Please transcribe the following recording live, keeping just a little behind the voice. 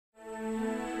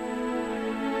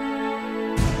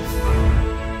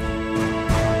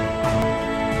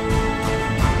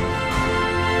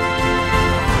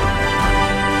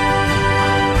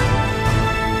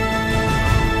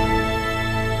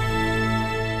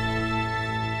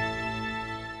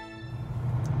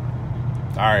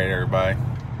Alright everybody,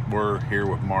 we're here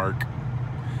with Mark,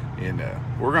 and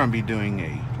we're going to be doing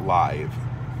a live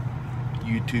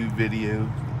YouTube video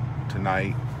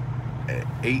tonight at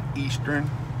 8 Eastern,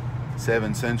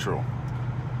 7 Central.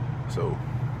 So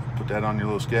put that on your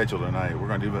little schedule tonight. We're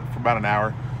going to do it for about an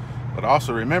hour. But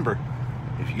also remember,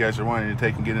 if you guys are wanting to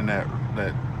take and get in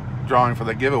that drawing for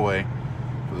the giveaway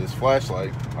for this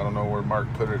flashlight, I don't know where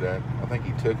Mark put it at. I think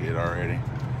he took it already.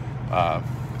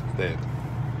 That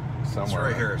somewhere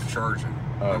it's right here. It's charging.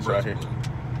 Oh, it's right here.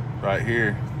 Right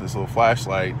here, this little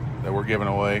flashlight that we're giving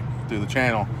away through the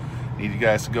channel. Need you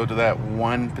guys to go to that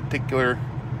one particular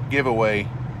giveaway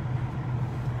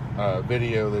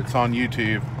video that's on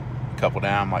YouTube. A couple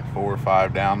down, like 4 or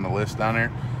 5 down the list down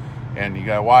there, and you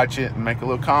gotta watch it and make a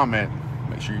little comment.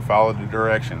 Make sure you follow the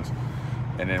directions,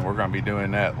 and then we're gonna be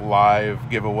doing that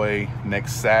live giveaway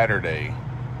next Saturday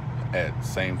at the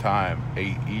same time,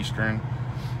 8 Eastern,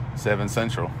 7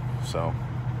 Central. So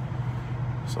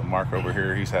Mark over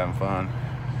here, he's having fun.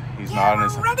 He's nodding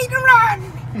his head. We're ready to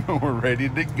run. We're ready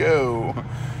to go.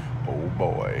 Oh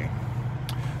boy.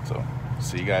 So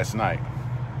see you guys tonight.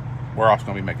 We're also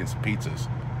gonna be making some pizzas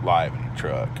live in the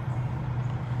truck,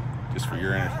 just for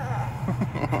your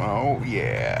Oh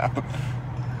yeah.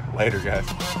 Later, guys.